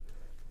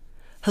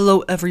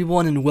Hello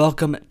everyone and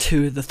welcome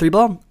to the Three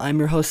Ball. I'm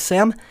your host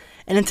Sam,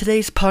 and in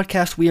today's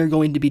podcast we are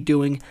going to be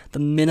doing the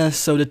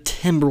Minnesota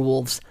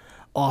Timberwolves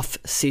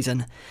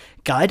off-season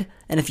guide.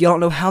 And if you don't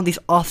know how these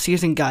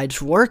off-season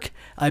guides work,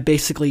 I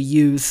basically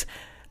use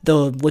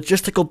the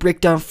logistical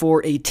breakdown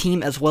for a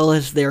team as well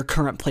as their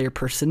current player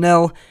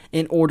personnel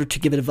in order to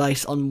give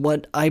advice on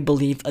what I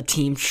believe a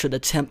team should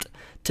attempt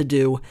to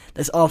do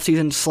this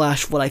off-season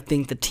 / what I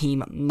think the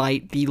team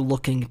might be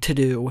looking to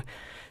do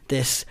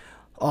this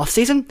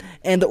off-season,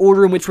 and the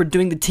order in which we're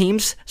doing the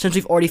teams. Since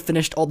we've already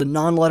finished all the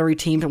non-lottery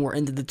teams and we're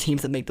into the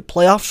teams that make the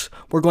playoffs,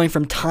 we're going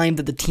from time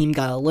that the team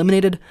got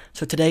eliminated.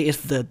 So today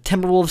is the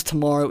Timberwolves,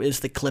 tomorrow is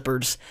the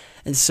Clippers,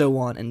 and so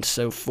on and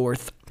so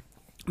forth.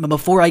 But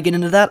before I get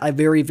into that, I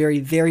very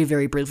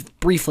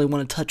briefly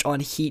want to touch on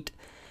Heat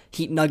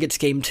Nuggets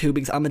game 2,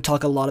 because I'm going to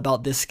talk a lot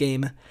about this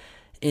game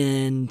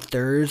in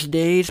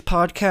Thursday's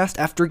podcast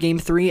after Game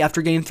 3.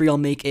 After Game 3, I'll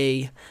make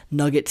a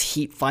Nuggets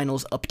Heat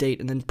Finals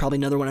update, and then probably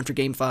another one after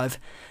Game 5,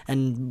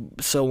 and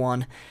so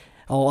on.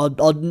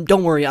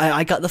 Don't worry,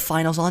 I got the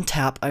finals on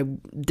tap. I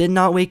did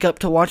not wake up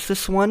to watch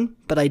this one,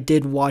 but I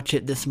did watch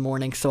it this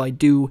morning, so I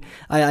did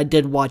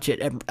watch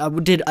it.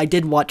 I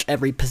did watch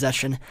every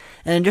possession,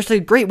 and just a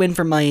great win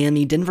for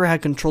Miami. Denver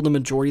had controlled the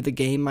majority of the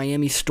game.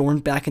 Miami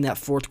stormed back in that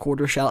fourth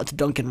quarter. Shout out to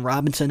Duncan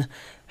Robinson.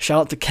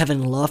 Shout out to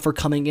Kevin Love for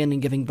coming in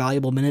and giving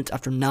valuable minutes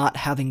after not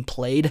having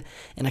played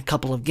in a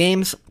couple of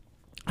games.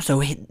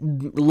 So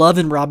Love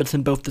and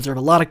Robinson both deserve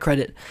a lot of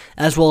credit,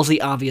 as well as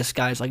the obvious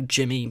guys like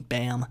Jimmy,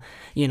 Bam,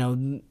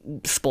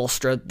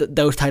 Spoelstra,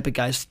 those type of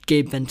guys,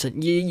 Gabe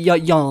Vincent.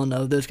 Y'all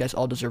know those guys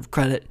all deserve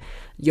credit.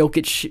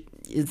 Jokic,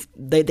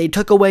 they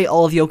took away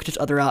all of Jokic's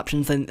other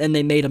options and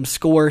they made him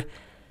score.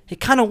 It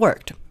kind of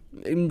worked.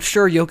 I'm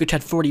sure Jokic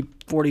had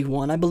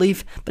 41, I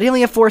believe, but he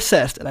only had 4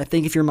 assists, and I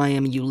think if you're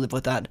Miami, you live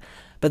with that.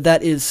 But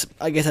that is,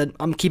 like I said,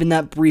 I'm keeping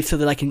that brief so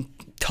that I can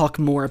talk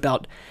more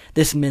about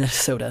this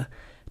Minnesota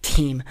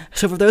team.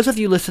 So for those of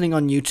you listening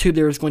on YouTube,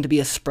 there is going to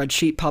be a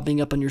spreadsheet popping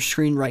up on your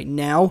screen right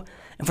now.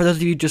 And for those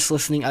of you just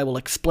listening, I will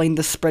explain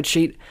this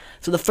spreadsheet.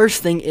 So the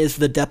first thing is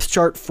the depth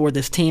chart for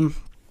this team.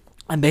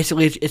 And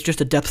basically, it's just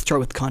a depth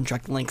chart with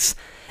contract links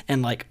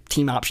and like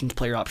team options,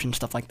 player options,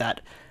 stuff like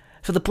that.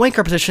 So the point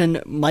guard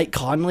position, Mike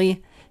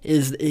Conley,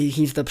 he's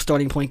the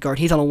starting point guard.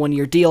 He's on a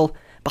 1-year deal.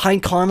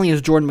 Behind Conley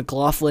is Jordan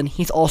McLaughlin.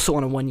 He's also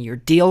on a 1-year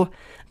deal.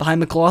 Behind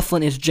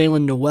McLaughlin is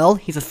Jalen Noel.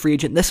 He's a free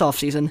agent this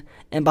offseason.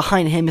 And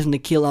behind him is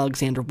Nickeil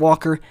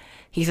Alexander-Walker.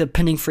 He's a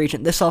pending free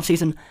agent this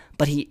offseason,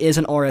 but he is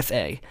an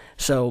RFA.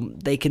 So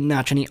they can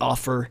match any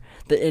offer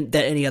that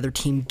any other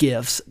team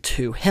gives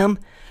to him.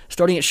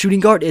 Starting at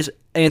shooting guard is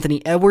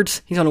Anthony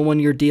Edwards. He's on a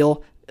 1-year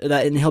deal,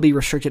 and he'll be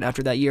restricted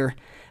after that year.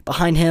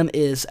 Behind him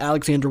is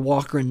Alexander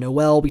Walker and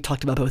Noel. We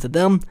talked about both of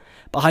them.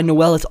 Behind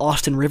Noel is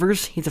Austin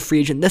Rivers. He's a free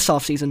agent this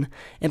offseason.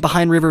 And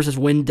behind Rivers is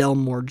Wendell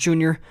Moore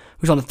Jr.,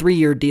 who's on a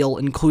 3-year deal,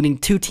 including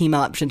 2 team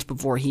options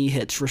before he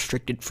hits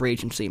restricted free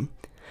agency.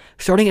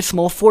 Starting at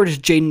small forward is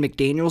Jaden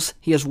McDaniels.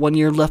 He has 1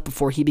 year left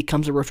before he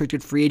becomes a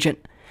restricted free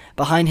agent.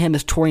 Behind him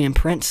is Taurean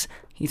Prince.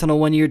 He's on a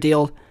 1-year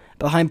deal.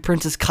 Behind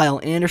Prince is Kyle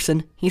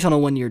Anderson. He's on a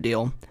 1-year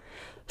deal.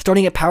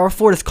 Starting at power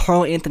forward is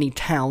Karl Anthony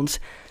Towns.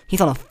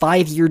 He's on a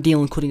 5-year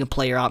deal, including a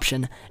player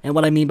option. And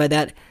what I mean by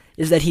that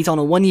is that he's on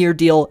a 1-year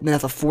deal, and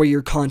that's a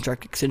 4-year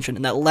contract extension.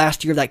 And that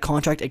last year of that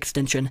contract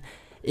extension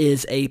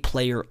is a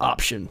player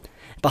option.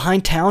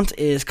 Behind Towns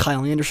is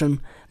Kyle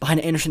Anderson.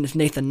 Behind Anderson is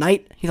Nathan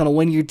Knight. He's on a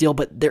 1-year deal,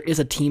 but there is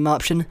a team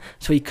option,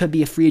 so he could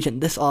be a free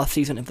agent this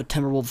offseason if the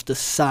Timberwolves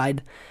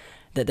decide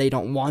that they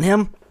don't want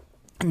him.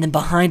 And then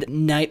behind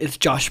Knight is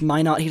Josh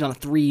Minott. He's on a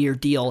 3-year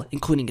deal,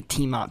 including a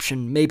team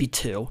option, maybe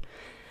 2.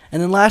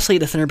 And then lastly,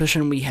 the center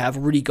position, we have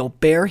Rudy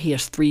Gobert. He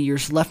has 3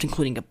 years left,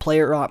 including a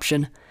player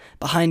option.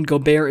 Behind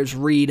Gobert is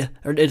Reed,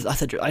 I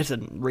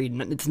said Reed,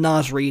 it's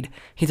Naz Reed.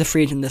 He's a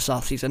free agent this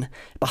offseason.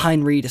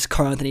 Behind Reed is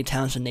Karl Anthony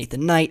Towns and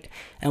Nathan Knight,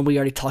 and we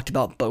already talked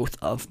about both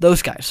of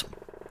those guys.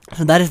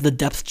 So that is the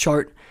depth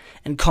chart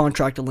and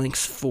contract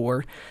links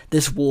for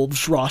this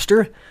Wolves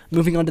roster.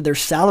 Moving on to their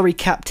salary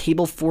cap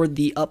table for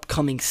the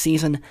upcoming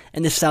season,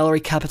 and this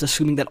salary cap is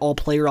assuming that all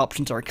player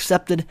options are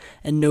accepted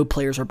and no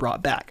players are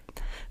brought back.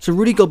 So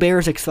Rudy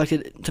Gobert is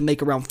expected to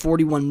make around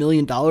 $41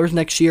 million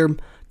next year.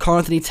 Karl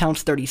Anthony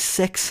Towns, $36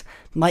 million.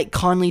 Mike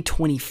Conley, $24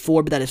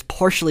 million, but that is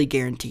partially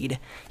guaranteed.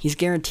 He's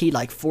guaranteed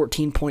like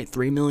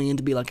 $14.3 million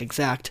to be like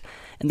exact,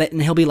 and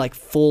he'll be like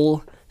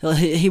full.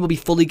 He will be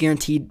fully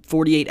guaranteed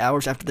 48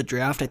 hours after the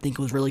draft. I think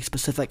it was really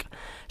specific.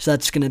 So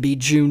that's going to be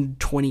June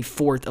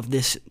 24th of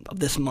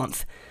this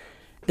month.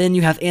 Then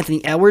you have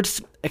Anthony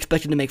Edwards,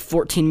 expected to make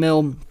 $14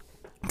 million.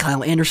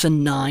 Kyle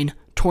Anderson, $9 million.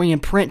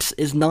 Taurean Prince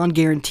is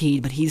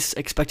non-guaranteed, but he's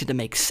expected to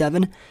make $7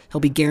 million.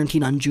 He'll be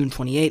guaranteed on June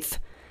 28th.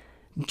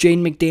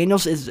 Jaden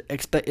McDaniels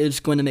is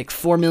going to make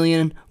 $4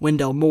 million.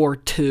 Wendell Moore,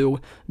 $2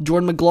 million.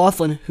 Jordan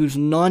McLaughlin, who's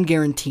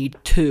non-guaranteed,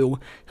 $2 million.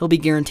 He'll be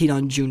guaranteed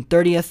on June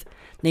 30th.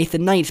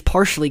 Nathan Knight's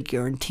partially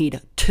guaranteed,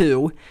 $2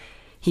 million.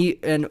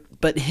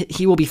 But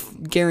he will be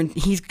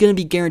guaranteed. He's going to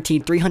be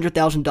guaranteed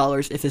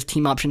 $300,000 if his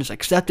team option is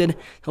accepted.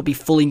 He'll be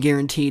fully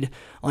guaranteed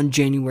on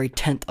January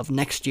 10th of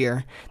next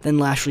year. Then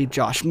lastly,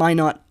 Josh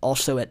Minot,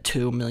 also at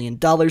 $2 million,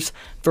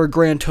 for a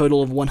grand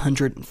total of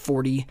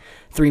 $143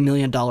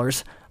 million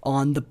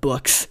on the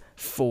books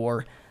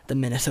for the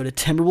Minnesota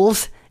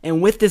Timberwolves.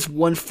 And with this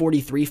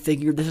 143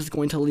 figure, this is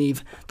going to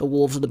leave the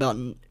Wolves at about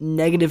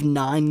negative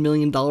 $9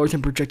 million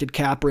in projected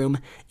cap room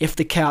if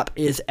the cap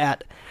is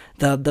at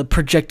the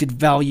projected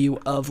value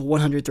of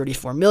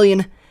 $134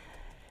 million.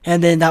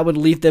 And then that would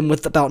leave them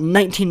with about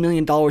 $19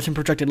 million in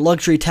projected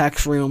luxury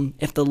tax room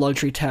if the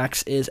luxury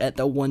tax is at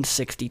the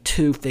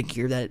 162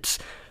 figure that it's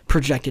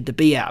projected to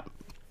be at.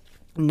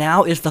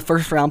 Now is the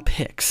first round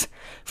picks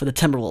for the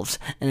Timberwolves.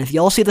 And if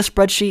y'all see the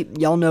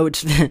spreadsheet, y'all know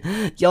it's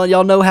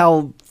y'all know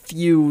how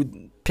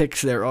few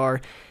picks there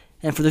are.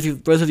 And for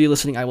those of you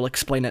listening, I will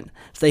explain it.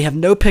 So they have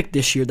no pick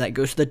this year. That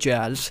goes to the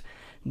Jazz.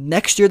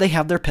 Next year they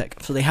have their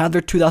pick. So they have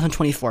their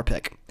 2024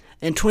 pick.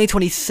 In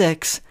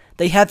 2026,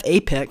 they have a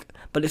pick,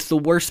 but it's the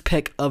worst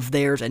pick of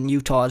theirs and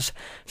Utah's.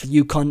 So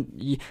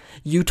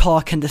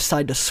Utah can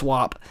decide to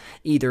swap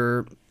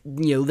either.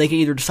 They can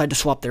either decide to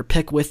swap their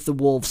pick with the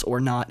Wolves or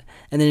not.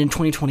 And then in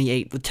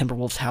 2028, the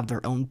Timberwolves have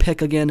their own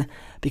pick again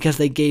because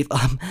they gave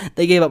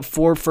up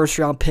 4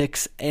 first-round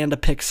picks and a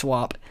pick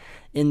swap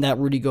in that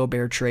Rudy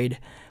Gobert trade,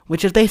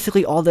 which is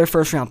basically all their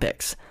first-round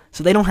picks.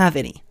 So they don't have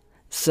any.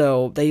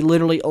 So they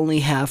literally only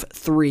have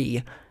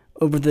 3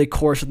 over the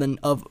course of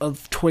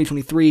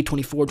 2023,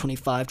 24,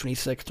 25,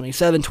 26,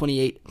 27,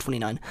 28,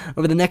 29.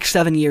 Over the next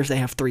 7 years, they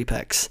have 3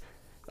 picks.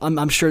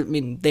 I'm sure,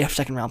 they have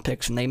second-round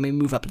picks, and they may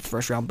move up to the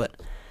first round, but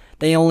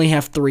they only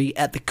have 3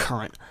 at the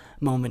current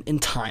moment in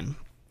time.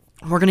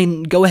 We're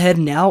going to go ahead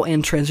now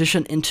and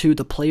transition into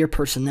the player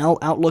personnel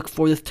outlook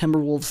for this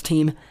Timberwolves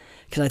team,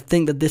 because I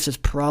think that this is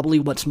probably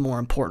what's more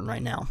important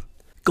right now.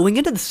 Going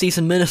into the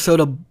season,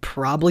 Minnesota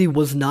probably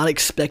was not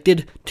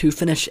expected to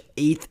finish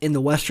 8th in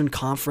the Western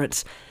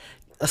Conference,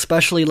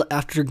 especially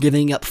after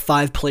giving up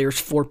 5 players,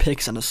 4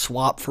 picks, and a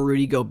swap for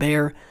Rudy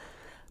Gobert.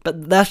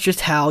 But that's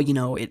just how,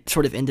 it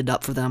sort of ended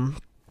up for them.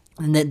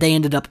 And they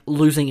ended up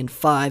losing in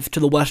 5 to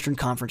the Western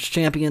Conference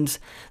champions,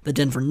 the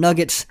Denver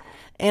Nuggets.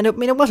 And it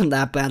wasn't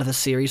that bad of a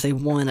series. They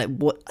won, I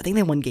think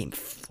they won Game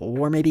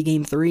 4, maybe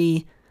Game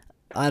 3.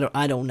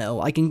 I don't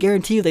know. I can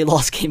guarantee you they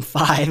lost Game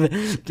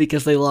 5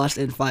 because they lost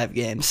in 5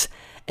 games.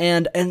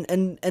 And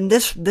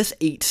this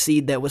 8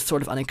 seed that was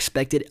sort of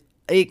unexpected,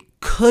 it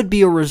could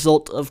be a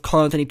result of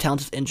Karl-Anthony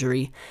Towns'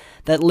 injury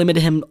that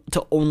limited him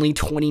to only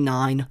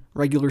 29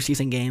 regular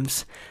season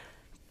games.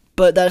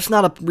 But that's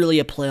not really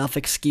a playoff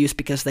excuse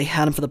because they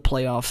had him for the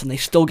playoffs and they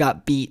still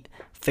got beat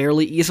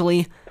fairly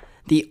easily.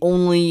 The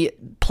only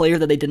player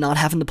that they did not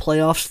have in the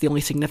playoffs, the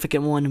only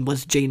significant one,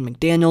 was Jaden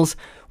McDaniels,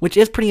 which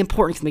is pretty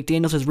important because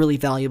McDaniels is really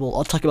valuable.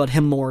 I'll talk about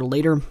him more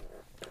later.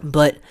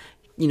 But,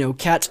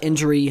 Cat's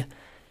injury,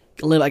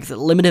 like I said,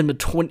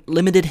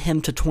 limited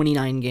him to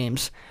 29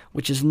 games,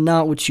 which is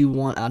not what you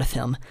want out of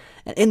him.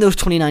 And in those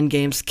 29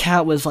 games,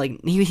 Cat was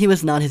he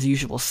was not his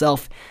usual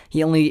self.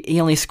 He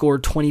only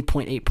scored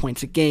 20.8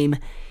 points a game.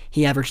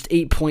 He averaged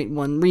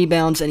 8.1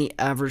 rebounds, and he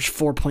averaged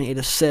 4.8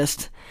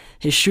 assists.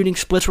 His shooting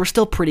splits were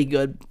still pretty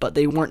good, but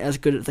they weren't as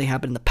good as they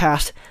have been in the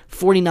past.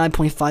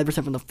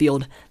 49.5% from the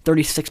field,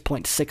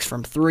 36.6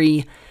 from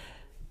 3.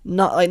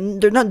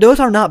 Those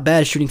are not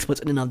bad shooting splits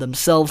in and of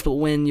themselves, but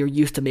when you're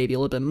used to maybe a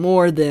little bit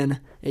more,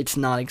 then it's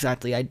not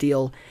exactly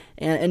ideal.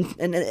 And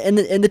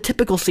the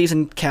typical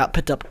season, Cat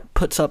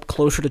puts up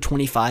closer to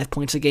 25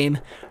 points a game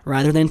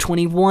rather than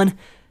 21.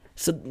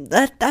 So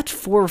that's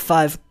 4 or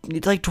 5,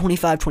 it's like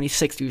 25,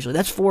 26 usually.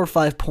 That's 4 or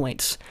 5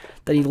 points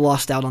that he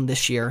lost out on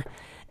this year.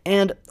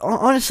 And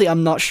honestly,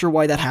 I'm not sure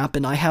why that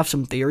happened. I have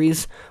some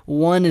theories.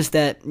 One is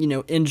that,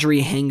 injury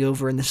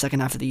hangover in the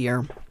second half of the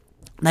year.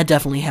 That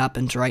definitely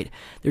happens, right?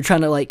 They're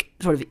trying to,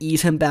 sort of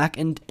ease him back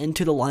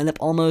into the lineup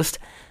almost,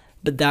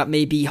 but that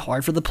may be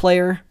hard for the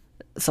player.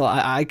 So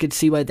I could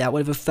see why that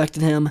would have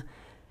affected him.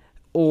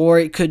 Or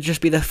it could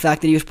just be the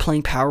fact that he was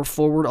playing power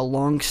forward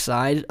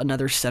alongside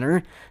another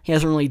center. He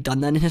hasn't really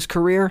done that in his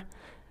career.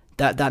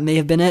 That may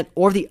have been it.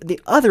 Or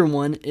the other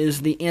one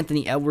is the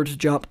Anthony Edwards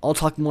jump. I'll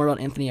talk more about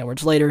Anthony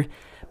Edwards later.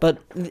 But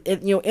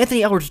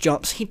Anthony Edwards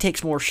jumps. He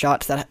takes more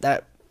shots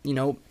that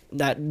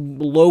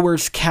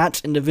lowers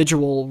Cat's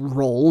individual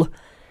role.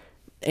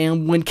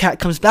 And when Cat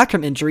comes back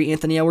from injury,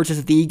 Anthony Edwards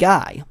is the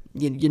guy.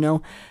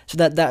 So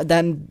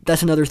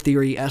that's another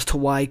theory as to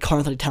why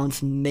Karl-Anthony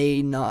Towns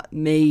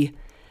may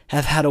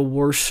have had a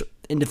worse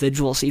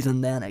individual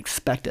season than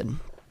expected.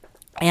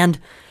 And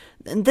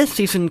this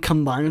season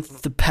combined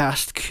with the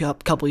past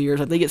couple of years,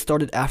 I think it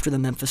started after the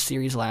Memphis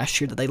series last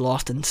year that they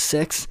lost in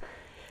 6.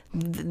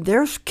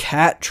 There's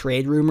Cat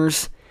trade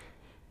rumors,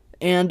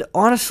 and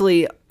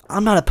honestly,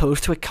 I'm not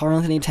opposed to a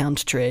Karl-Anthony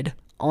Towns trade.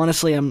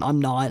 Honestly, I'm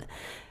not.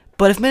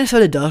 But if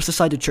Minnesota does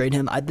decide to trade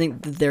him, I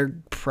think that they're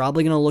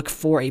probably going to look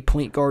for a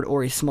point guard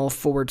or a small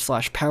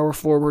forward/power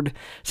forward,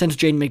 since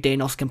Jaden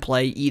McDaniels can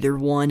play either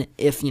one.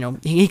 If,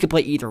 he could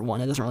play either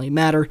one. It doesn't really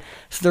matter.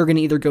 So they're going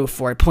to either go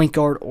for a point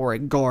guard or a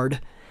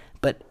guard.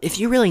 But if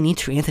you really need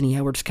to, Anthony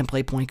Edwards can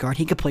play point guard.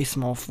 He could play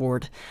small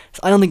forward. So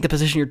I don't think the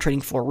position you're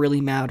trading for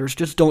really matters.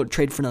 Just don't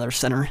trade for another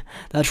center.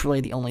 That's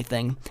really the only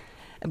thing.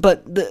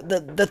 But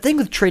the thing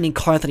with trading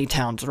Karl Anthony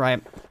Towns,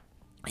 right,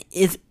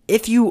 is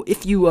if you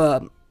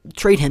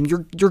trade him,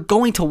 you're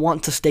going to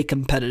want to stay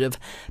competitive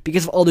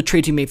because of all the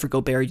trades you made for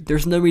Gobert.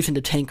 There's no reason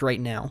to tank right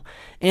now.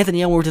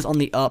 Anthony Edwards is on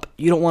the up.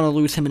 You don't want to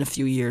lose him in a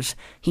few years.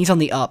 He's on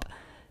the up.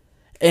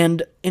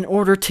 And in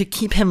order to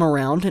keep him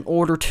around, in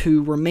order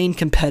to remain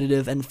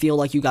competitive and feel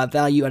like you got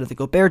value out of the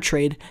Gobert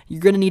trade,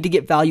 you're going to need to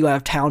get value out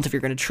of Towns if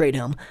you're going to trade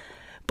him.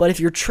 But if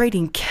you're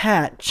trading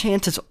Cat,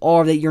 chances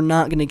are that you're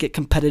not going to get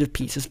competitive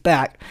pieces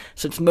back,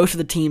 since most of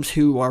the teams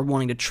who are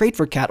wanting to trade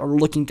for Cat are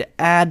looking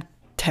to add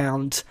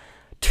Towns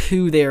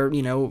to their,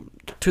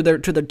 to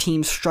their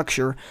team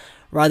structure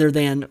rather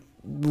than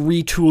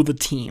retool the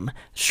team.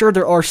 Sure,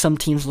 there are some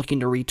teams looking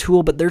to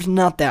retool, but there's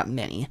not that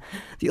many.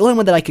 The only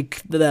one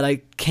that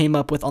I came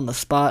up with on the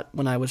spot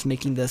when I was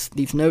making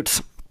these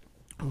notes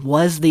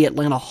was the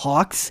Atlanta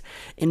Hawks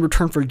in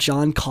return for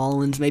John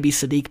Collins, maybe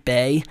Sadiq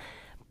Bey.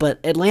 But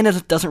Atlanta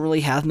doesn't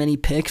really have many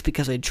picks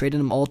because they traded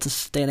them all to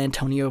San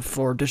Antonio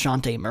for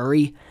DeJounte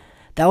Murray.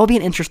 That would be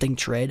an interesting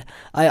trade.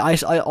 I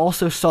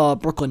also saw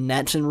Brooklyn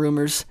Nets in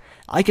rumors.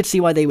 I could see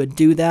why they would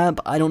do that,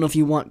 but I don't know if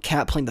you want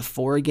Cat playing the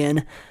 4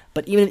 again.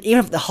 But even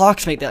if the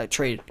Hawks make that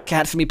trade,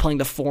 Cat's going to be playing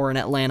the 4 in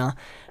Atlanta.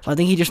 So I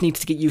think he just needs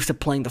to get used to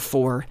playing the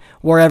 4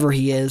 wherever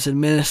he is, in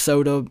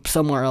Minnesota,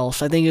 somewhere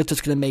else. I think it's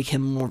just going to make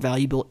him more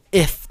valuable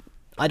if,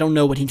 I don't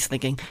know what he's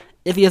thinking.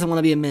 If he doesn't want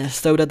to be in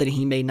Minnesota, then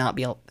he may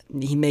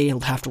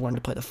have to learn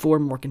to play the 4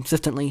 more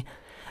consistently.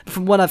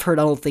 From what I've heard,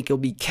 I don't think it'll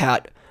be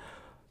Cat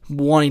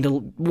wanting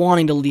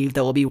to leave.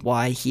 That will be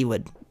why he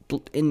would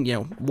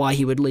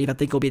leave. I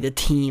think it'll be the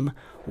team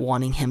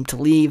wanting him to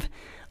leave.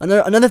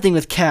 Another thing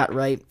with Cat,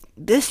 right?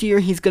 This year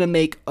he's gonna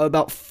make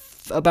about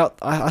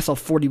I saw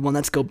 41.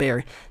 That's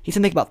Gobert. He's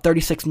gonna make about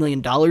 $36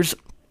 million.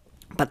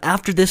 But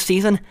after this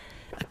season,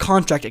 a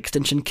contract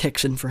extension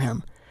kicks in for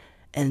him,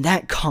 and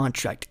that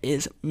contract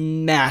is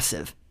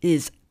massive. It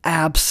is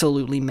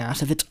absolutely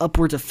massive. It's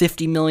upwards of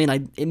 $50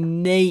 million. It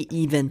may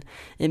even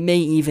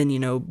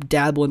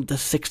dabble into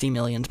 $60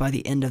 million by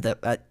the end of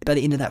that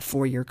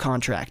 4-year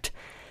contract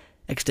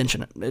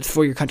extension. It's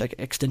 4-year contract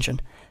extension.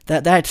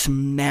 That's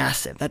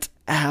massive. That's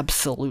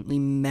absolutely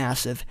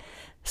massive.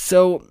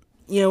 So,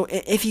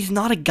 if he's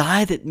not a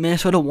guy that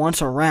Minnesota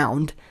wants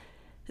around,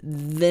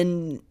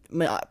 then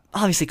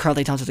obviously Karl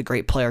Anthony Towns is a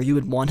great player. You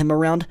would want him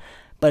around.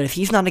 But if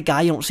he's not a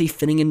guy you don't see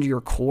fitting into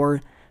your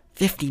core,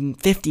 $50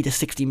 to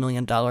 $60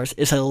 million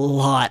is a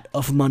lot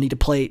of money to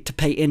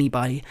pay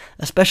anybody,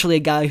 especially a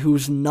guy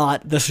who's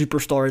not the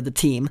superstar of the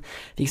team.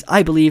 Because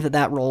I believe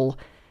that role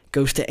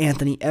goes to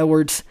Anthony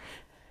Edwards.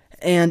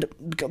 And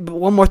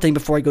one more thing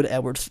before I go to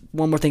Edwards,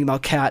 one more thing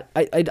about Cat.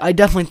 I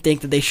definitely think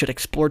that they should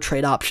explore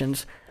trade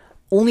options.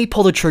 Only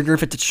pull the trigger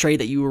if it's a trade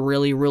that you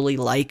really, really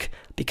like,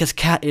 because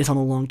Cat is on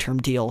a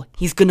long-term deal.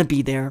 He's going to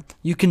be there.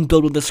 You can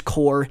build with this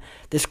core.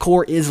 This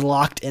core is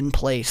locked in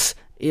place.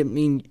 I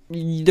mean,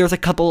 there's a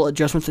couple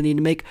adjustments they need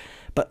to make,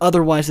 but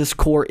otherwise this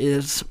core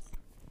is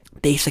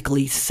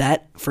basically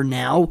set for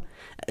now.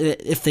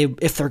 If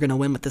they're going to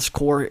win with this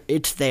core,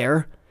 it's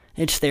there.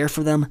 It's there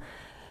for them.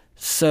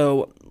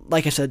 So,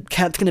 like I said,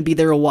 Cat's going to be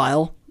there a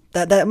while.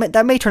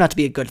 That may turn out to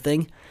be a good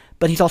thing,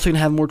 but he's also going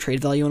to have more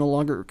trade value in a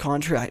longer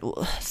contract.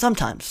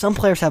 Sometimes. Some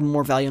players have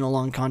more value in a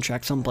long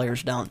contract, some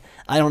players don't.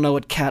 I don't know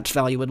what Cat's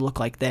value would look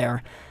like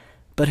there,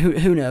 but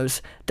who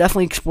knows.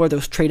 Definitely explore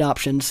those trade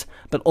options,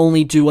 but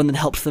only do one that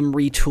helps them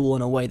retool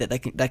in a way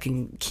that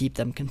can keep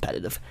them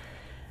competitive.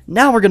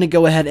 Now we're going to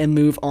go ahead and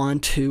move on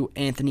to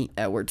Anthony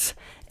Edwards.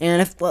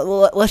 And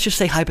let's just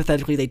say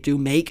hypothetically they do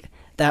make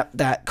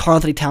that Karl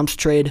Anthony Towns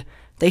trade,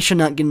 they should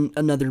not get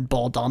another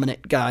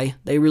ball-dominant guy.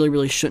 They really,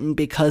 really shouldn't,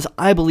 because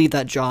I believe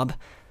that job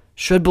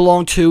should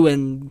belong to,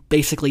 and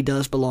basically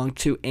does belong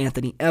to,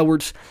 Anthony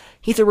Edwards.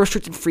 He's a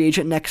restricted free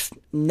agent next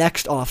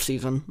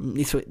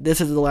offseason.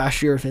 This is the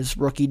last year of his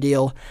rookie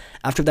deal.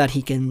 After that,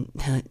 he can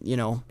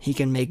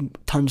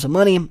make tons of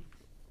money,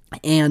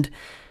 and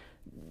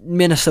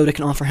Minnesota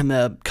can offer him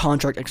a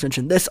contract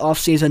extension this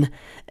offseason,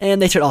 and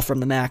they should offer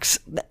him the max.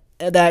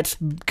 That's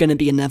going to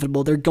be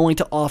inevitable. They're going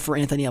to offer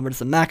Anthony Edwards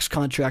the max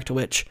contract,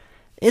 which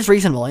is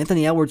reasonable.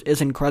 Anthony Edwards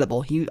is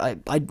incredible.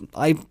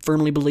 I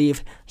firmly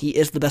believe he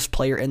is the best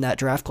player in that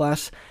draft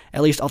class,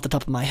 at least off the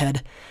top of my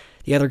head.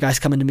 The other guys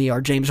coming to me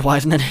are James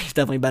Wiseman, he's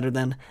definitely better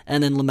than,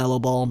 and then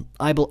LaMelo Ball.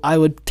 I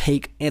would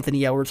take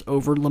Anthony Edwards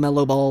over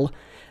LaMelo Ball.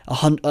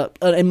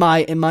 In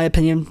my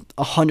opinion,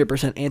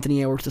 100%.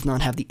 Anthony Edwards does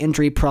not have the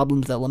injury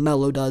problems that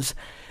LaMelo does,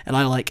 and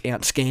I like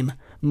Ant's game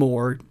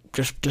more,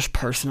 just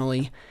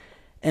personally.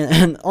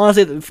 And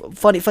honestly,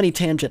 funny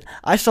tangent.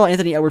 I saw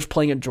Anthony Edwards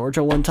playing at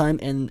Georgia one time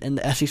in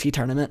the SEC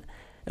tournament.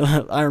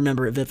 I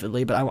remember it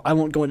vividly, but I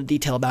won't go into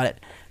detail about it.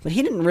 But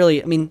he didn't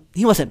really,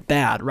 he wasn't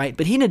bad, right?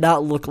 But he did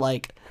not look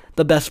like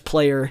the best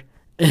player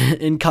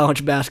in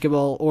college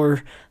basketball,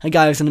 or a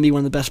guy who's going to be one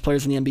of the best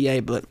players in the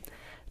NBA. But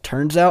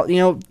turns out,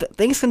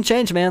 things can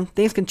change, man.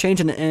 Things can change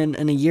in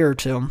a year or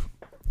two.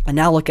 And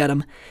now look at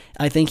him.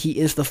 I think he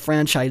is the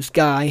franchise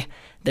guy.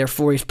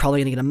 Therefore, he's probably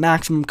going to get a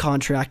maximum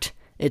contract.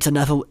 It's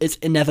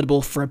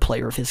inevitable for a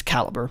player of his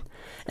caliber.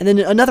 And then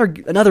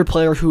another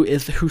player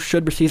who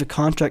should receive a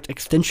contract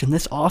extension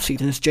this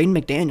offseason is Jaden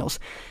McDaniels.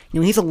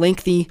 He's a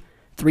lengthy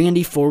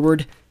 3-and-D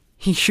forward.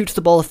 He shoots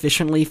the ball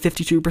efficiently,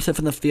 52%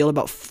 from the field,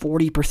 about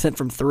 40%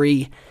 from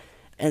three.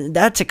 And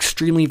that's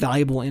extremely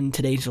valuable in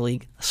today's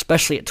league,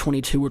 especially at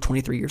 22 or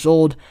 23 years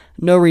old.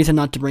 No reason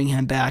not to bring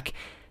him back.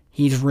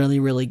 He's really,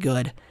 really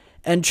good.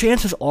 And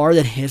chances are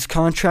that his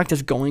contract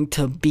is going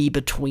to be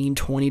between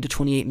 $20 to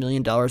 $28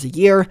 million a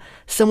year,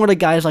 similar to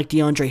guys like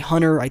DeAndre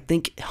Hunter. I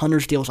think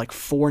Hunter's deal is like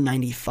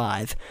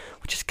 $495,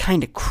 which is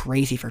kind of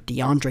crazy for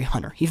DeAndre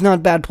Hunter. He's not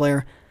a bad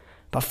player,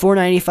 but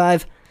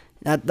 $495,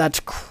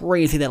 that's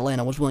crazy that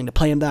Atlanta was willing to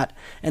pay him that.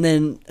 And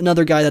then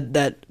another guy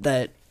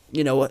that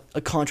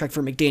a contract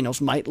for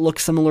McDaniels might look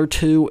similar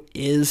to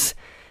is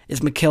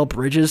Mikal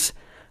Bridges.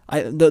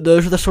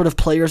 Those are the sort of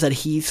players that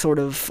he sort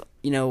of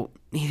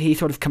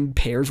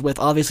compares with.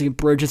 Obviously,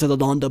 Bridges is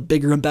on to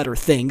bigger and better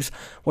things.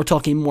 We're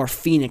talking more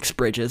Phoenix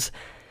Bridges,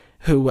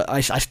 who I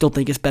still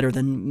think is better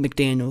than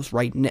McDaniels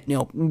right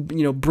now.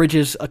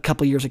 Bridges a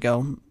couple years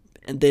ago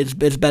is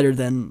better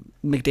than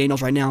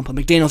McDaniels right now, but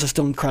McDaniels is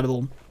still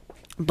incredible.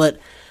 But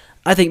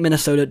I think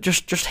Minnesota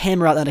just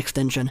hammer out that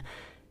extension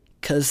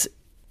because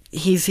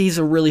he's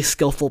a really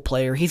skillful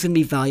player. He's going to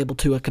be valuable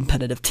to a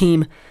competitive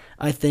team.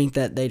 I think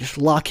that they just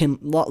lock him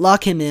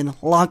in,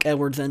 lock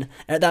Edwards in.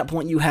 At that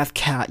point, you have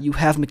Cat, you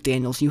have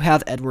McDaniels, you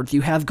have Edwards,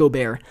 you have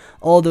Gobert.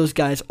 All those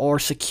guys are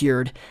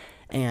secured,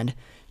 and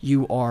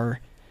you're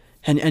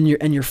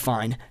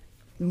fine.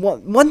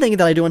 One thing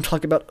that I do want to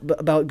talk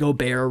about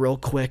Gobert real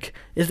quick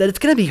is that it's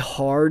going to be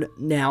hard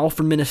now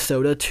for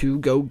Minnesota to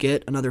go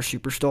get another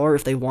superstar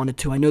if they wanted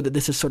to. I know that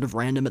this is sort of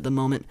random at the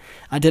moment.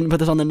 I didn't put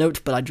this on the notes,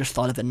 but I just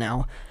thought of it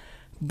now.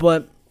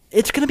 But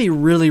it's going to be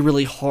really,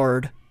 really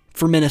hard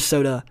for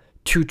Minnesota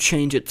to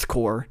change its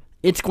core.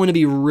 It's going to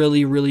be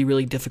really, really,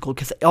 really difficult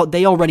because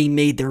they already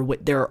made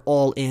their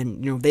all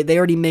in. They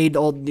already made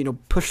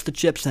pushed the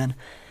chips in.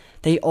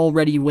 They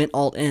already went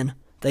all in.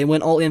 They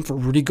went all in for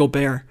Rudy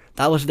Gobert.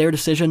 That was their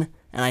decision,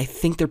 and I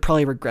think they're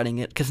probably regretting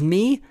it. Because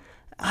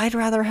I'd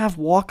rather have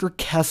Walker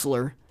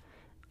Kessler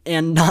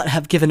and not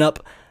have given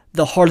up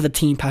the heart of the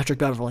team, Patrick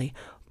Beverley.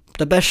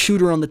 The best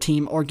shooter on the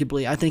team,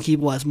 arguably, I think he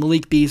was,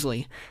 Malik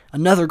Beasley.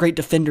 Another great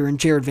defender in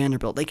Jared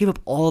Vanderbilt. They gave up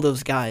all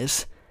those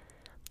guys.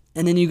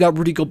 And then you got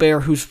Rudy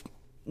Gobert, who's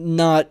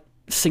not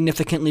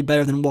significantly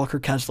better than Walker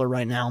Kessler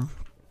right now.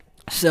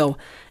 So,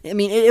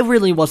 it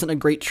really wasn't a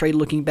great trade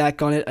looking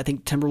back on it. I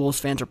think Timberwolves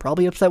fans are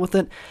probably upset with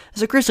it.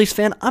 As a Grizzlies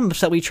fan, I'm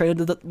upset we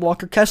traded the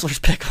Walker Kessler's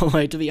pick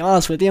away, to be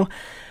honest with you.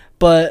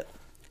 But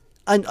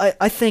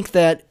I think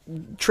that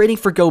trading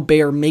for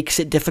Gobert makes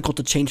it difficult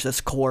to change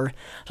this core.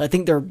 So I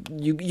think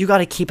you got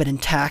to keep it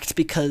intact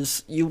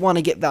because you want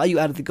to get value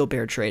out of the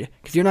Gobert trade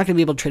because you're not going to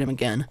be able to trade him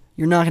again.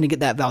 You're not going to get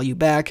that value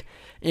back.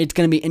 You're not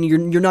going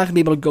to be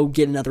able to go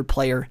get another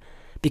player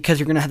because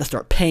you're going to have to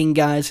start paying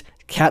guys.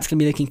 Cat's going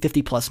to be making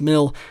 $50+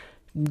 million.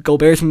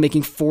 Gobert's going to be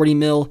making $40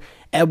 million.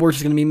 Edwards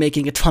is going to be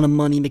making a ton of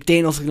money.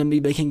 McDaniels is going to be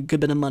making a good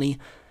bit of money.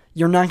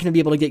 You're not going to be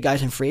able to get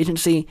guys in free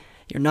agency.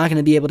 You're not going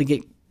to be able to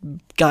get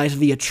guys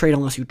via trade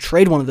unless you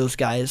trade one of those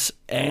guys,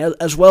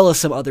 as well as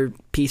some other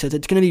pieces.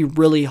 It's going to be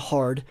really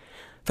hard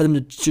for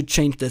them to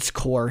change this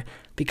core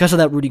because of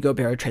that Rudy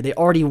Gobert trade. They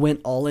already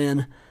went all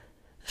in,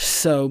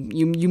 so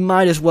you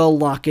might as well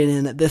lock it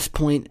in at this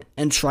point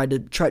and try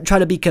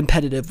to be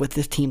competitive with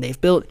this team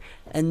they've built,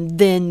 and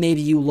then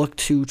maybe you look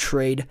to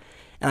trade.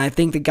 And I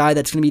think the guy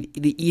that's going to be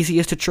the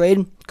easiest to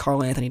trade,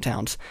 Karl Anthony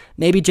Towns.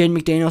 Maybe Jaden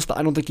McDaniels, but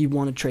I don't think you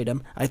want to trade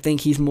him. I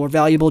think he's more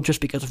valuable just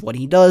because of what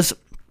he does.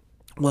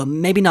 Well,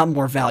 maybe not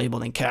more valuable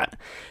than Cat.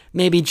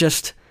 Maybe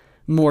just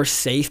more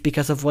safe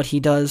because of what he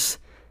does.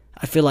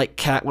 I feel like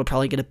Cat would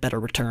probably get a better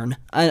return.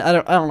 I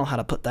don't know how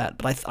to put that,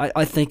 but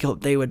I think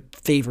they would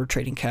favor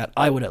trading Cat.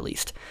 I would at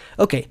least.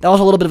 Okay, that was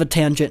a little bit of a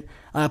tangent.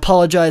 I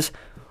apologize.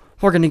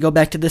 We're going to go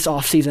back to this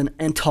offseason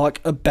and talk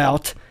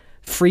about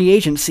free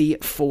agency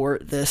for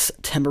this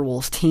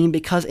Timberwolves team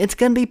because it's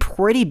going to be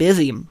pretty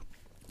busy.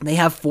 They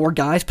have 4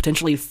 guys,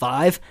 potentially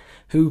 5,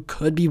 who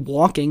could be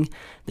walking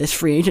this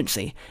free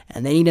agency,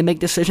 and they need to make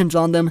decisions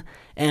on them,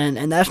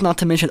 and that's not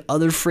to mention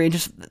other free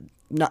agents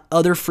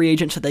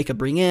that they could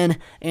bring in,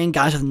 and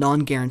guys with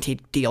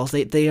non-guaranteed deals.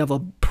 They have a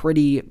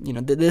pretty,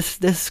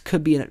 this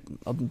could be a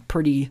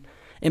pretty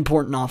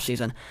important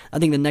offseason. I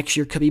think the next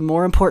year could be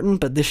more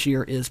important, but this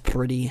year is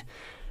pretty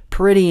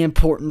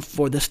important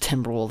for this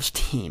Timberwolves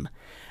team.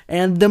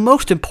 And the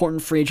most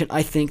important free agent,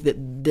 I think,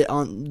 that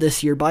on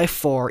this year by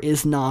far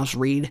is Naz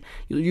Reid.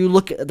 You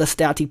look at the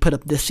stats he put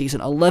up this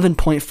season: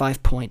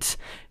 11.5 points,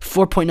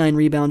 4.9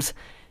 rebounds.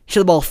 He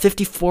shot the ball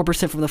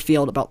 54% from the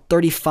field, about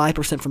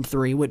 35% from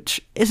three, which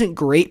isn't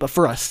great, but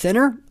for a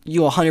center,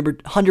 you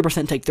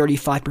 100% take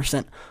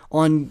 35%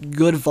 on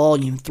good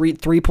volume,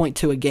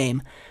 3.2 a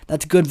game.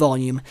 That's good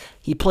volume.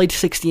 He played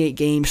 68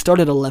 games,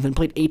 started 11,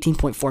 played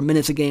 18.4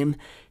 minutes a game.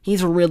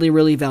 He's really,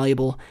 really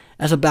valuable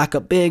as a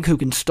backup big who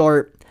can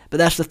start. But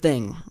that's the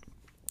thing.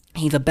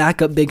 He's a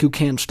backup big who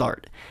can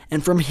start.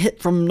 And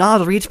from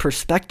Naz Reid's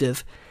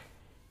perspective,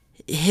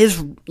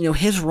 his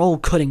role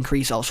could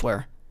increase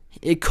elsewhere.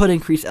 It could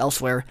increase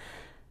elsewhere.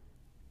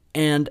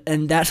 And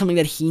that's something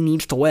that he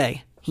needs to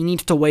weigh. He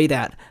needs to weigh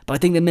that. But I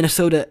think that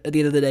Minnesota, at the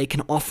end of the day,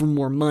 can offer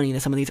more money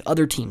than some of these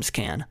other teams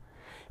can.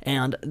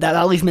 And that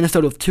leaves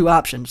Minnesota with two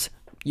options.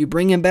 You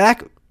bring him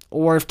back,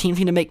 or if teams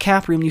need to make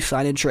cap room, you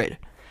sign and trade.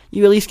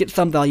 You at least get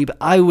some value, but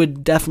I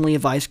would definitely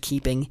advise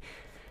keeping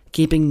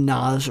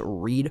Naz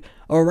Reid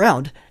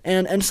around.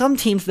 And some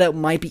teams that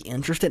might be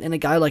interested in a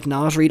guy like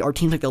Naz Reid are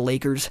teams like the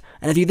Lakers.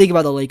 And if you think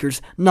about the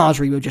Lakers, Naz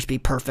Reid would just be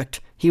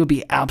perfect. He would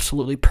be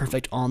absolutely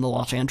perfect on the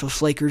Los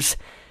Angeles Lakers.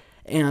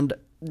 And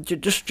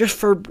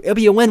it'll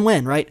be a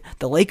win-win, right?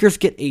 The Lakers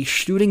get a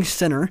shooting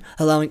center,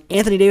 allowing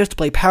Anthony Davis to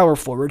play power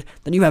forward.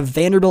 Then you have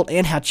Vanderbilt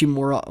and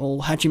Hachimura.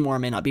 Well, Hachimura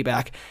may not be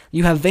back.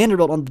 You have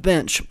Vanderbilt on the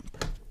bench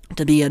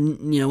to be a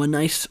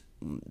nice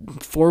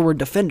forward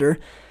defender.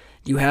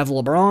 You have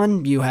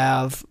LeBron. You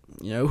have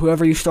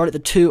whoever you start at the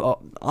 2,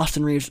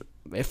 Austin Reeves,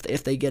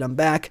 if they get him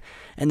back,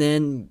 and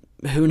then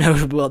who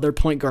knows what their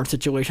point guard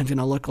situation is going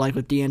to look like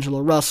with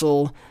D'Angelo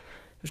Russell,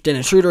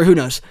 Dennis Schroeder. Who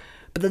knows?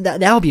 But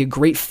that would be a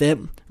great fit.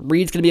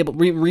 Reid will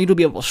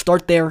be able to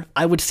start there.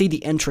 I would see the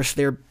interest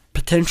there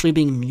potentially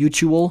being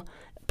mutual.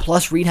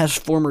 Plus, Reid has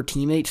former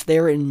teammates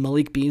there in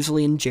Malik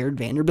Beasley and Jared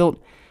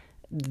Vanderbilt,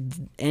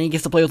 and he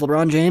gets to play with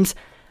LeBron James.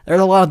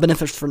 There's a lot of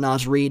benefits for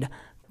Naz Reid,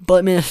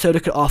 but Minnesota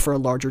could offer a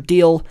larger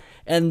deal,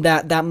 and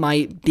that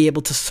might be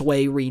able to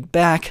sway Reid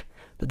back.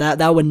 But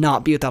that would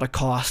not be without a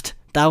cost.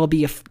 That would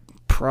be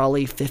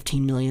probably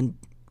 $15 million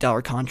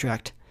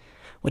contract,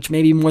 which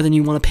may be more than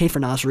you want to pay for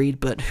Naz Reid,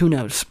 but who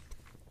knows?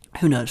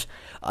 Who knows?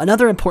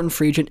 Another important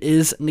free agent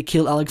is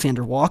Nickeil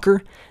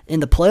Alexander-Walker. In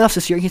the playoffs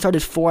this year, he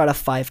started 4 out of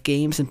 5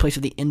 games in place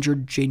of the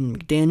injured Jaden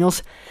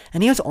McDaniels,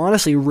 and he was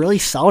honestly really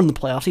solid in the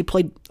playoffs. He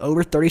played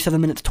over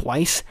 37 minutes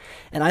twice,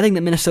 and I think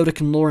that Minnesota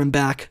can lure him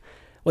back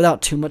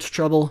without too much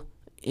trouble.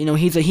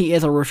 He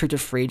is a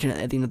restricted free agent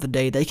at the end of the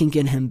day. They can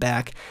get him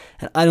back,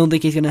 and I don't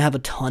think he's going to have a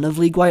ton of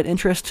league-wide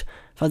interest,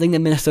 so I think that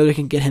Minnesota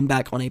can get him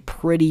back on a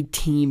pretty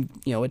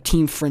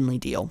team-friendly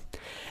deal.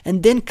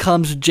 And then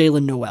comes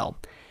Jalen Noel.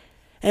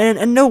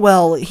 And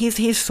Noel,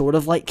 he's sort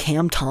of like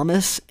Cam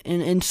Thomas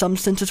in some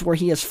senses where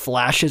he has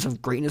flashes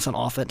of greatness on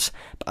offense.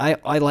 But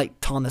I like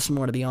Thomas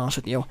more, to be honest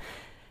with you.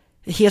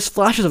 He has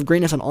flashes of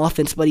greatness on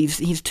offense, but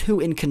he's too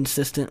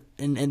inconsistent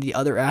in the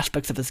other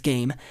aspects of his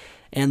game.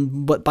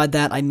 And what by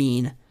that I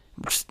mean,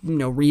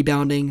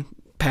 rebounding,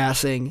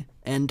 passing,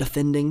 and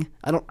defending.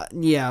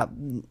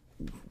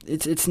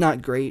 It's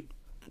not great.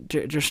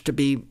 Just to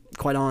be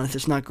quite honest,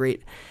 it's not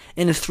great.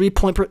 And his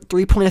three-point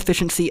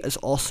efficiency is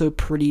also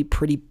pretty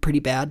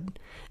bad.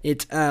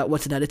 It's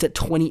what's it at? It's at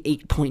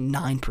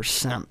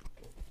 28.9%.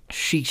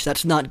 Sheesh,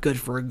 that's not good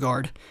for a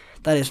guard.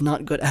 That is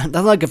not good. That's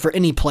not good for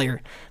any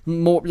player.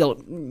 More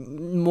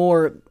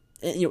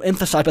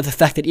emphasized by the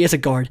fact that he is a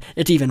guard.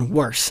 It's even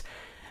worse.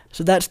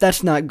 So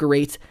that's not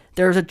great.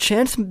 There's a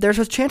chance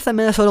that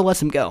Minnesota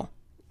lets him go.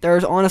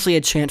 There's honestly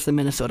a chance that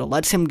Minnesota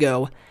lets him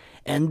go,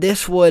 and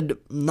this would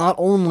not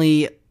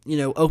only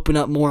open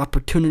up more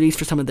opportunities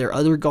for some of their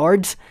other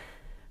guards,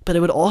 but it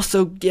would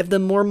also give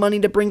them more money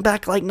to bring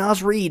back like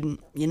Naz Reid.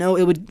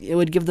 It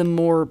would give them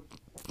more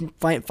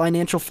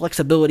financial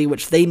flexibility,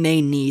 which they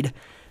may need,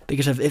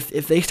 because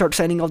if they start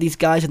signing all these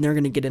guys and they're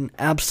going to get an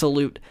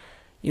absolute,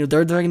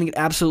 they're going to get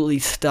absolutely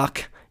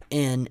stuck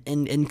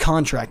in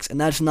contracts, and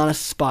that's not a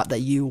spot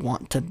that you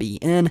want to be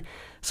in.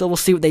 So we'll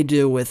see what they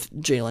do with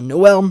Jalen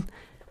Noel.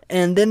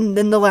 And then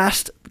the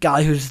last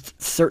guy who's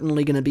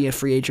certainly going to be a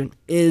free agent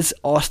is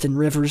Austin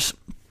Rivers.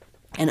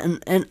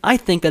 And I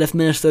think that if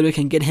Minnesota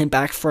can get him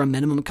back for a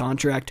minimum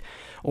contract,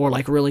 or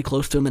like really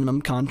close to a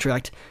minimum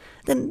contract,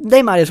 then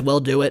they might as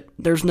well do it.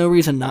 There's no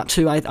reason not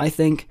to, I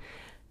think.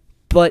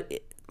 But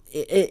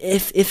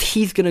if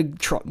he's going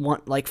to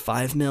want like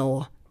 $5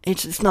 million,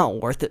 it's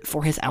not worth it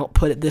for his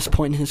output at this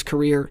point in his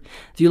career.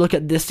 If you look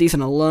at this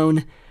season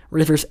alone,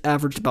 Rivers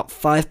averaged about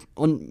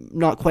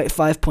not quite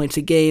 5 points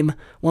a game,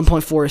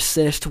 1.4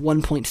 assists,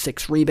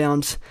 1.6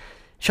 rebounds,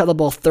 shot the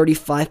ball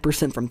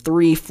 35% from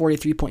 3,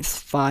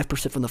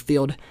 43.5% from the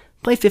field,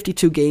 played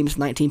 52 games,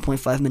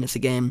 19.5 minutes a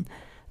game.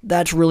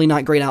 That's really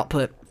not great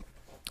output.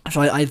 So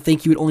I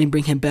think you would only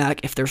bring him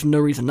back if there's no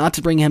reason not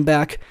to bring him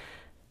back,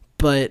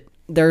 but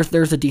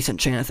there's a decent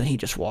chance that he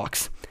just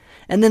walks.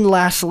 And then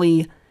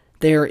lastly,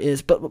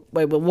 but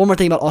one more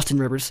thing about Austin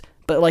Rivers.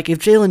 But like if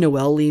Jalen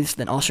Noel leaves,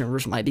 then Austin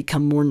Rivers might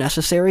become more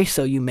necessary,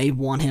 so you may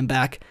want him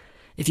back.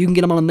 If you can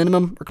get him on a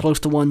minimum or close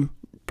to one,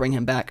 bring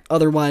him back.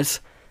 Otherwise,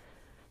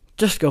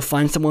 just go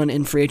find someone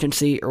in free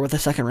agency or with a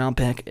second-round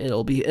pick.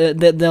 They'll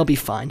be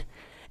fine.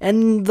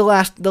 And the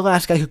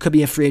last guy who could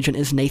be a free agent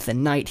is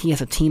Nathan Knight. He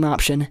has a team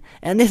option,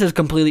 and this is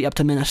completely up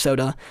to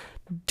Minnesota.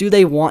 Do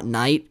they want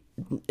Knight?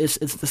 Is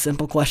the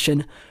simple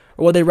question,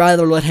 or would they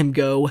rather let him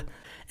go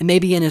and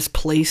maybe in his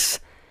place,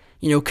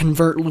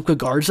 convert Luka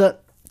Garza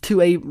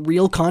to a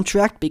real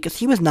contract, because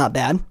he was not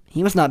bad.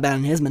 He was not bad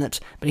in his minutes,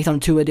 but he's on a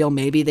 2-way deal.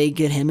 Maybe they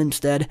get him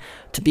instead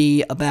to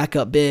be a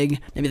backup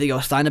big. Maybe they go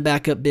sign a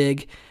backup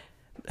big.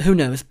 who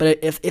knows? But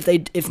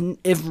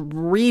if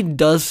Reed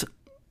does,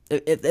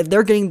 if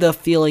they're getting the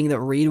feeling that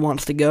Reed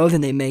wants to go,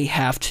 then they may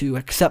have to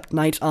accept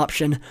Knight's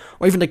option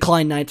or even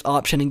decline Knight's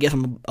option and give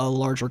him a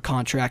larger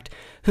contract.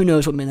 Who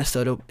knows what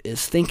Minnesota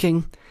is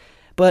thinking?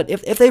 But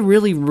if they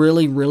really,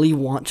 really, really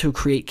want to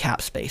create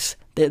cap space,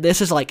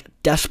 this is like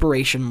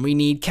desperation. We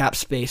need cap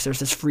space. There's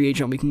this free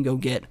agent we can go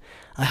get.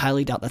 I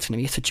highly doubt that's going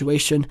to be a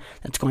situation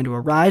that's going to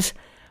arise.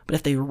 But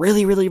if they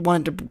really, really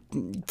wanted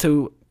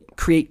to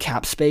create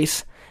cap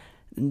space,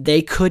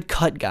 they could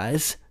cut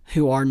guys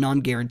who are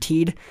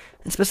non-guaranteed.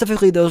 And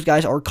specifically, those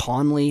guys are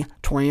Conley,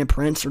 Taurean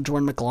Prince, or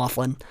Jordan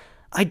McLaughlin.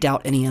 I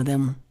doubt any of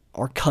them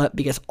are cut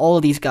because all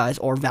of these guys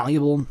are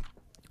valuable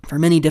for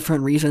many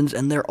different reasons,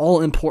 and they're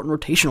all important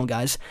rotational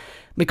guys.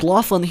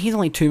 McLaughlin, he's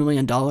only $2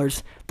 million.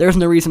 There's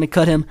no reason to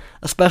cut him,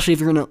 especially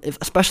if you're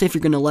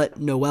gonna let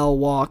Noel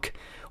walk,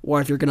 or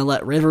if you're gonna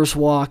let Rivers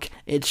walk.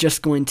 It's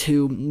just going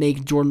to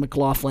make Jordan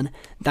McLaughlin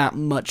that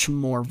much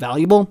more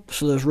valuable.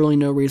 So there's really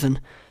no reason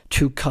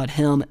to cut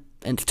him.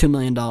 And it's $2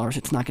 million.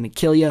 It's not going to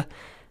kill you.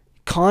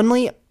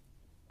 Conley,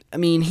 I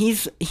mean,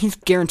 he's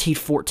guaranteed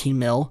 $14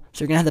 million,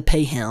 so you're gonna have to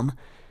pay him,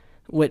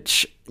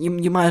 which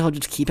you might as well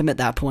just keep him at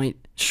that point.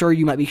 Sure,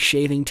 you might be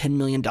shaving $10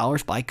 million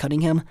by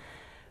cutting him,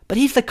 but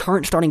he's the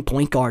current starting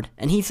point guard,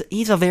 and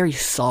he's a very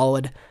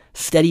solid,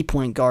 steady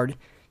point guard.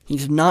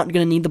 He's not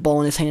going to need the ball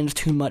in his hands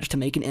too much to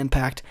make an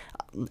impact.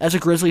 As a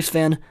Grizzlies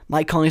fan,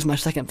 Mike Conley is my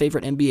second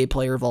favorite NBA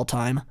player of all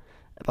time,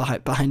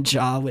 behind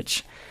Ja,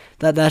 which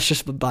that's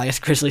just a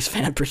biased Grizzlies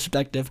fan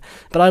perspective.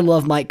 But I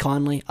love Mike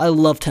Conley. I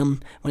loved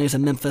him when he was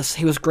in Memphis.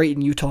 He was great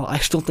in Utah. I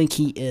still think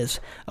he is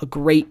a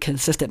great,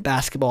 consistent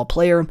basketball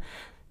player.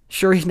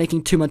 Sure, he's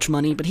making too much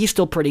money, but he's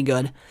still pretty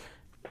good.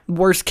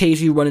 Worst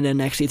case, you run it in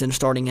next season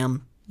starting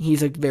him.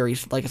 He's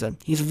like I said,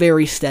 he's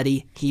very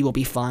steady. He will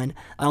be fine.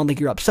 I don't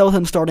think you're upset with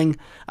him starting.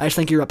 I just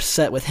think you're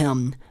upset with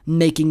him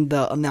making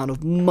the amount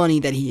of money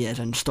that he is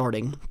and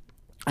starting.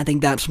 I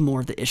think that's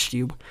more the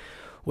issue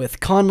with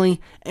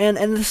Conley. And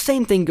the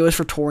same thing goes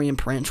for Taurean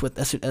Prince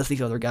as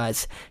these other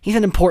guys. He's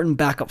an important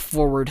backup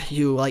forward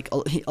who,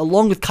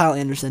 along with Kyle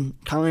Anderson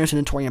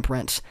and Taurean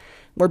Prince,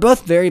 were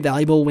both very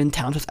valuable when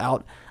Towns was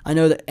out. I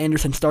know that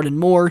Anderson started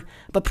more,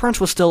 but Prince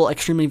was still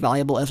extremely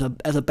valuable as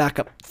a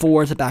backup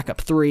 4, as a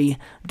backup 3,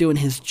 doing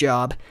his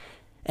job.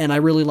 And I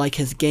really like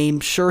his game.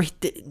 Sure,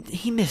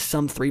 he missed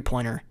some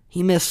three-pointer.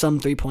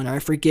 I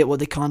forget what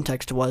the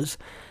context was,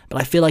 but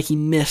I feel like he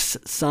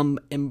missed some.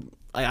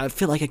 I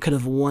feel like I could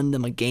have won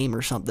them a game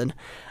or something.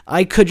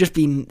 I could just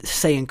be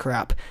saying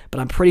crap, but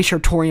I'm pretty sure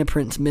Taurean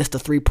Prince missed a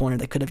three-pointer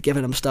that could have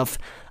given him stuff.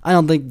 I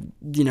don't think,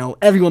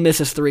 everyone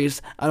misses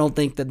threes. I don't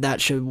think that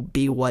should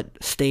be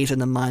what stays in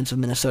the minds of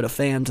Minnesota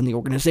fans and the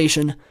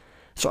organization.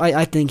 So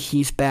I think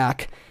he's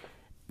back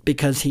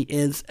because he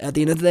is, at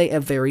the end of the day, a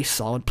very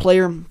solid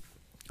player.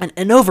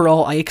 And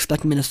overall, I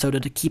expect Minnesota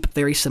to keep a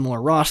very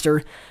similar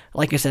roster.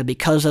 Like I said,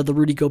 because of the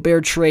Rudy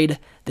Gobert trade,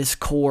 this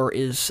core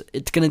it's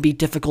going to be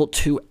difficult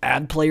to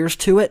add players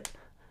to it.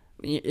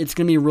 It's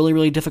going to be really,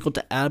 really difficult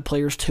to add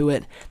players to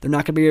it. They're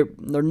not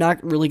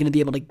really going to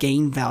be able to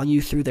gain value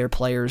through their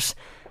players,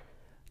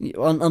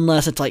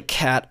 unless it's like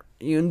Cat.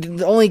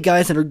 The only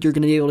guys that you're going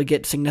to be able to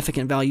get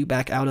significant value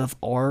back out of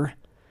are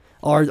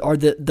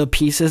the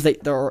pieces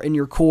that are in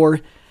your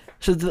core.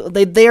 So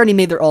they already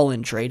made their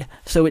all-in trade.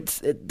 So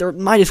they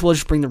might as well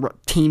just bring the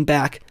team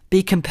back,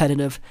 be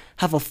competitive,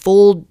 have a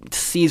full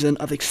season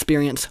of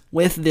experience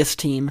with this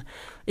team.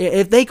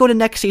 If they go to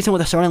next season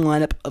with a starting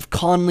lineup of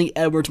Conley,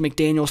 Edwards,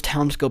 McDaniels,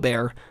 Towns,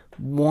 Gobert,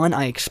 1,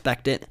 I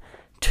expect it.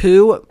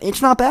 2,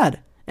 it's not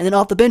bad. And then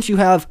off the bench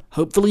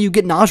hopefully you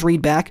get Naz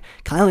Reid back,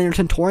 Kyle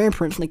Anderson, Taurean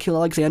Prince, Nickeil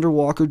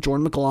Alexander-Walker,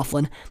 Jordan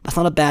McLaughlin. That's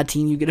not a bad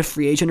team. You get a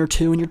free agent or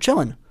 2 and you're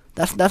chilling.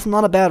 That's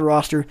not a bad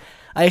roster.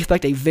 I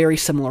expect a very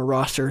similar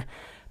roster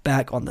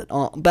back on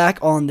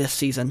this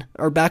season,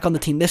 or back on the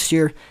team this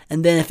year.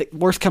 And then if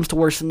worst comes to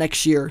worst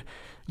next year,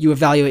 you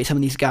evaluate some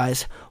of these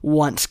guys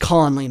once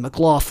Conley,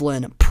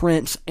 McLaughlin,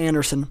 Prince,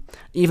 Anderson,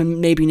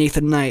 even maybe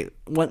Nathan Knight.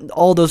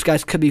 All those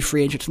guys could be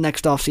free agents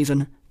next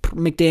offseason.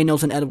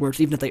 McDaniels and Edwards,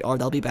 even if they are,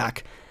 they'll be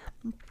back.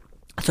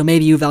 So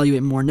maybe you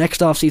evaluate more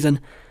next offseason.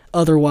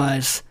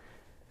 Otherwise,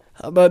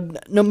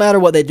 but no matter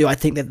what they do, I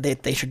think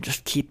that they should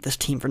just keep this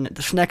team for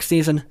this next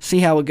season, see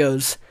how it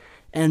goes,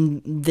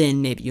 and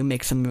then maybe you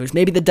make some moves.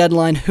 Maybe the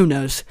deadline, who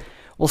knows?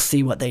 We'll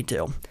see what they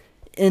do.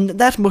 And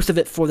that's most of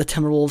it for the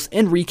Timberwolves.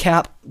 In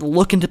recap,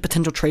 look into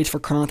potential trades for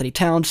Karl-Anthony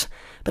Towns,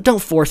 but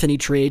don't force any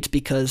trades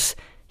because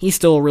he's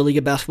still a really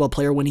good basketball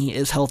player when he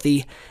is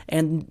healthy,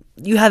 and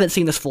you haven't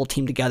seen this full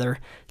team together.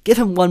 Give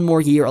him one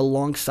more year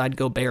alongside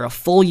Gobert, a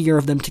full year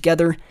of them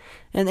together,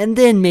 and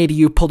then maybe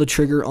you pull the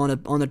trigger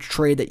on a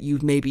trade that you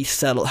maybe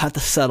have to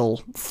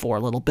settle for a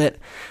little bit.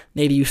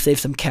 Maybe you save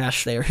some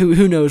cash there.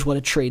 Who knows what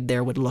a trade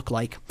there would look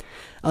like.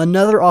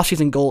 Another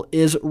offseason goal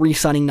is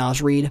re-signing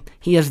Naz Reid.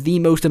 He is the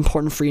most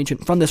important free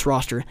agent from this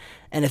roster,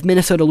 and if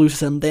Minnesota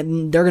loses him,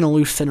 then they're going to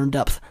lose center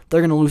depth.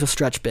 They're going to lose a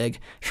stretch big.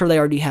 Sure, they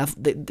already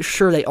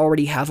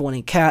have one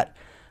in Cat,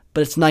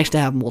 but it's nice to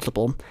have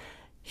multiple.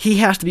 He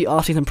has to be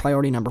offseason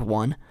priority number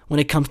 1 when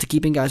it comes to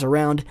keeping guys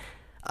around.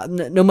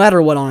 No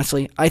matter what,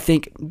 honestly, I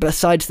think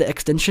besides the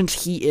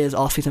extensions, he is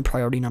offseason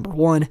priority number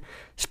one.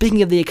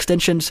 Speaking of the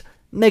extensions,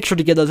 make sure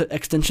to give those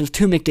extensions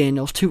to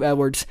McDaniels, to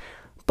Edwards.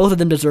 Both of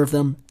them deserve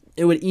them.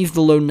 It would ease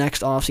the load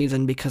next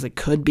offseason because it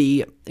could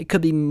be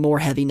more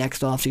heavy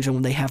next offseason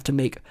when they have to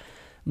make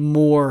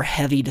more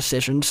heavy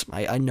decisions.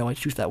 I know I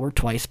used that word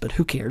twice, but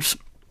who cares?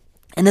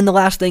 And then the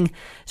last thing,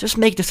 just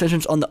make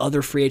decisions on the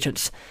other free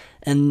agents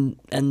and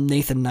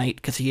Nathan Knight,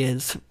 because he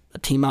is a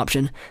team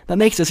option, but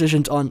makes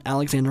decisions on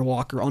Alexander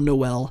Walker, on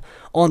Noel,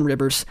 on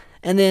Rivers,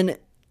 and then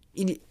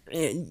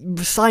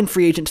sign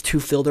free agents to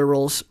fill their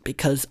roles,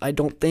 because I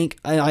don't think,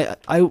 I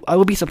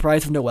would be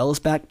surprised if Noel is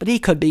back, but he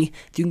could be.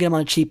 If you can get him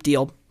on a cheap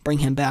deal, bring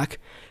him back.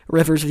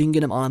 Rivers, if you can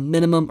get him on a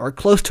minimum or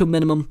close to a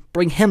minimum,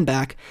 bring him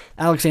back.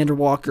 Alexander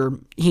Walker,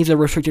 he's a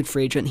restricted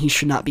free agent. He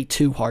should not be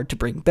too hard to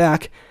bring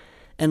back.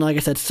 And like I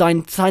said,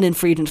 sign in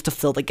free agents to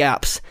fill the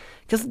gaps.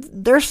 Because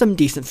there's some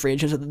decent free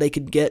agents that they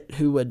could get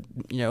who would,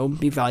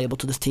 be valuable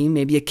to this team.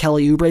 Maybe a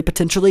Kelly Oubre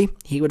potentially.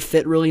 He would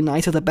fit really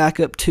nice as a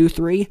backup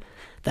 2-3.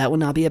 That would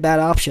not be a bad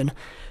option.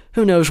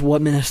 Who knows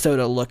what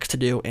Minnesota looks to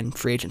do in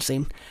free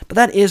agency. But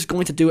that is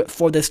going to do it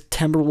for this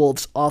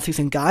Timberwolves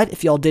offseason guide.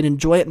 If y'all did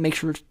enjoy it, make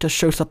sure to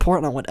show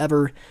support on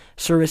whatever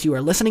service you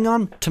are listening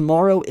on.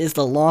 Tomorrow is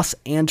the Los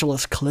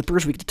Angeles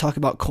Clippers. We get to talk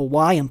about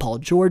Kawhi and Paul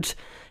George.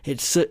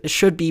 It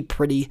should be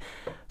pretty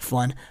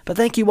fun. But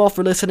thank you all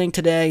for listening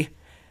today.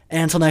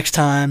 And until next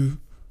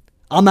time,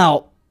 I'm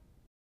out.